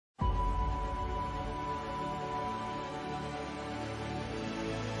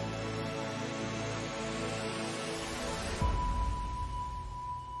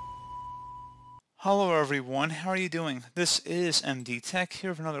Hello everyone, how are you doing? This is MD Tech here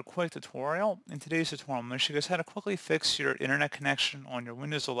with another quick tutorial. In today's tutorial, I'm going to show you guys how to quickly fix your internet connection on your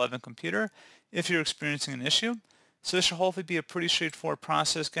Windows 11 computer if you're experiencing an issue. So this should hopefully be a pretty straightforward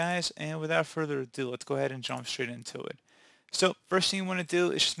process, guys, and without further ado, let's go ahead and jump straight into it. So first thing you want to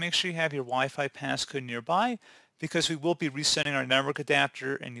do is just make sure you have your Wi-Fi passcode nearby, because we will be resetting our network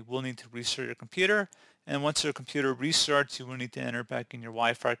adapter and you will need to restart your computer. And once your computer restarts, you will need to enter back in your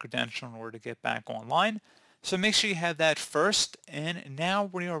Wi-Fi credential in order to get back online. So make sure you have that first, and now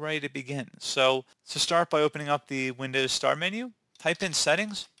we are ready to begin. So to start by opening up the Windows Start menu, type in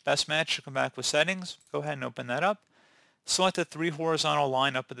Settings. Best match should come back with Settings. Go ahead and open that up. Select the three horizontal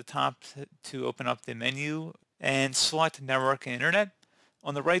line up at the top to open up the menu, and select Network and Internet.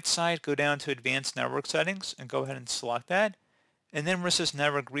 On the right side, go down to Advanced Network Settings and go ahead and select that. And then where it says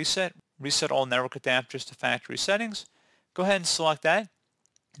Network Reset, reset all network adapters to factory settings. Go ahead and select that.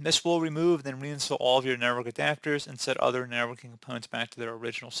 This will remove and then reinstall all of your network adapters and set other networking components back to their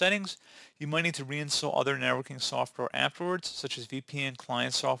original settings. You might need to reinstall other networking software afterwards, such as VPN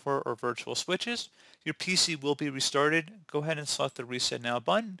client software or virtual switches. Your PC will be restarted. Go ahead and select the Reset Now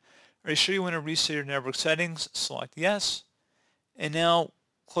button. Are you sure you want to reset your network settings? Select Yes. And now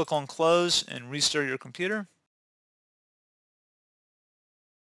click on Close and restart your computer.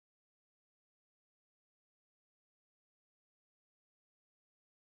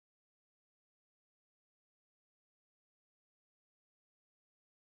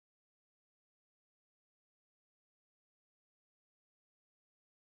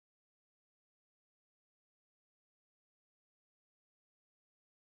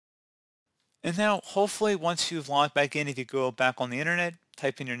 And now, hopefully, once you've logged back in, if you go back on the internet,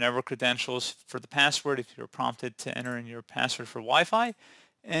 type in your network credentials for the password if you're prompted to enter in your password for Wi-Fi,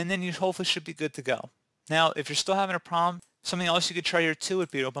 and then you hopefully should be good to go. Now, if you're still having a problem, something else you could try here too would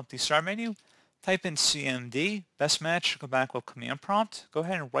be to open up the Start menu, type in CMD, best match should come back with command prompt. Go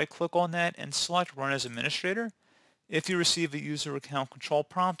ahead and right-click on that and select Run as Administrator. If you receive a user account control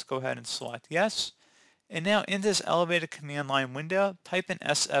prompt, go ahead and select Yes. And now in this elevated command line window, type in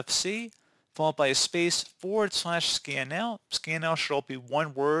SFC, followed by a space /scan now. Scan now should all be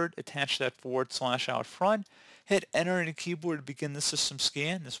one word attached to that / out front. Hit enter on the keyboard to begin the system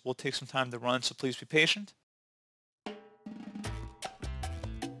scan. This will take some time to run, so please be patient.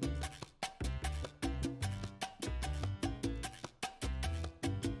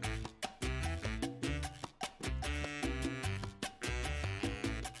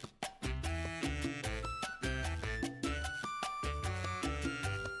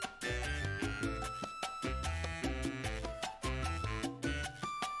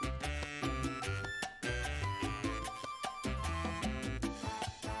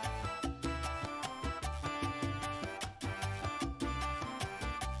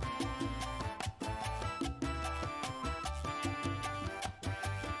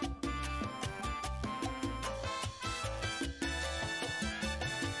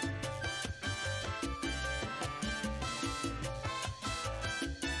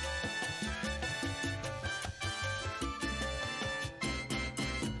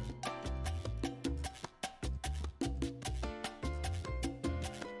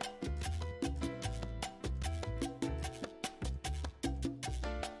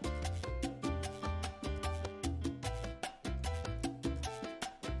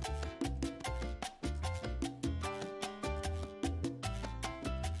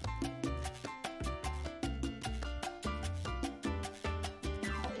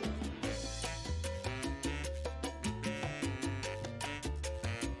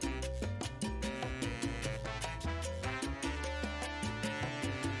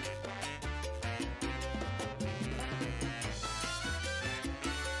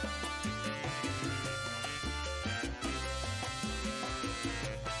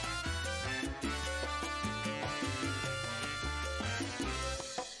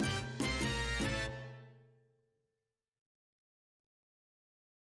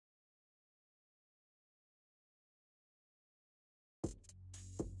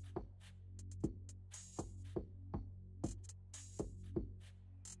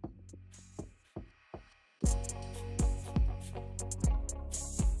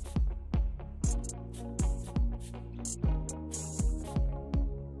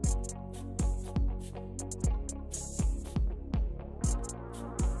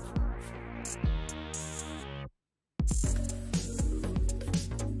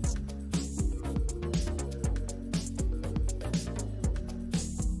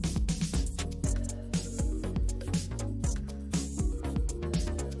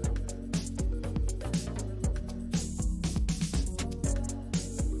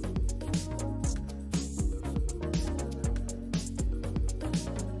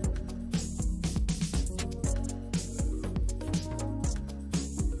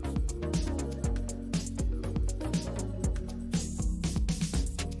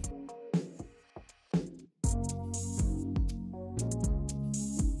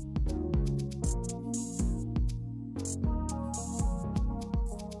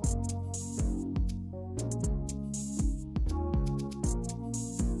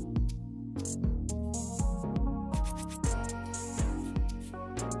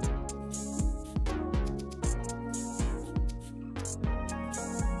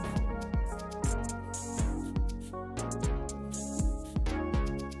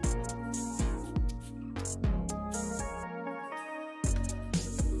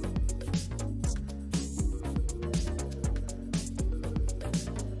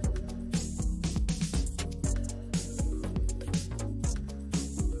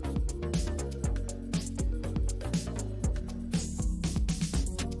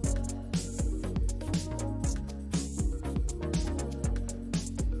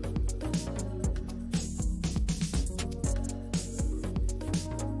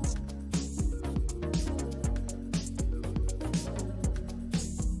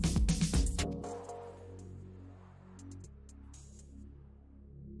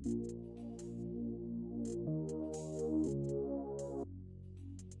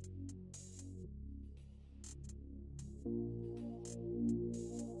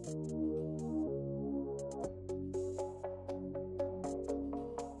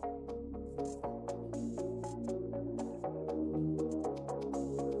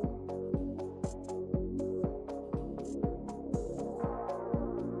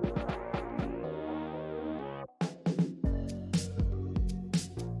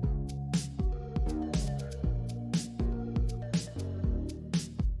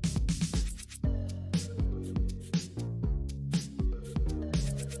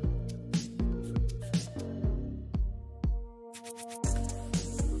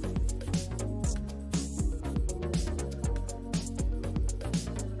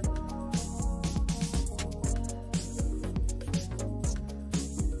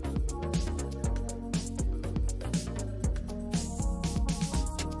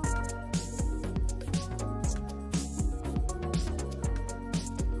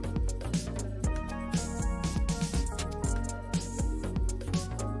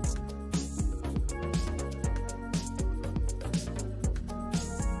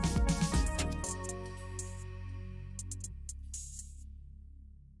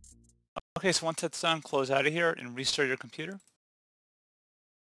 Okay, so once that's done, close out of here and restart your computer.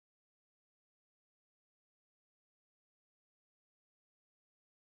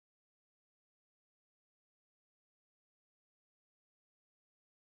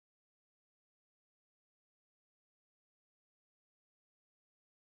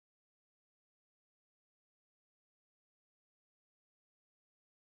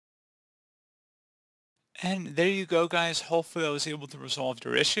 And there you go, guys. Hopefully I was able to resolve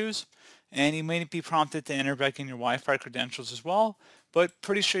your issues. And you may be prompted to enter back in your Wi-Fi credentials as well. But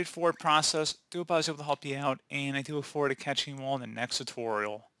pretty straightforward process. Do hope I was able to help you out. And I do look forward to catching you all in the next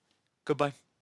tutorial. Goodbye.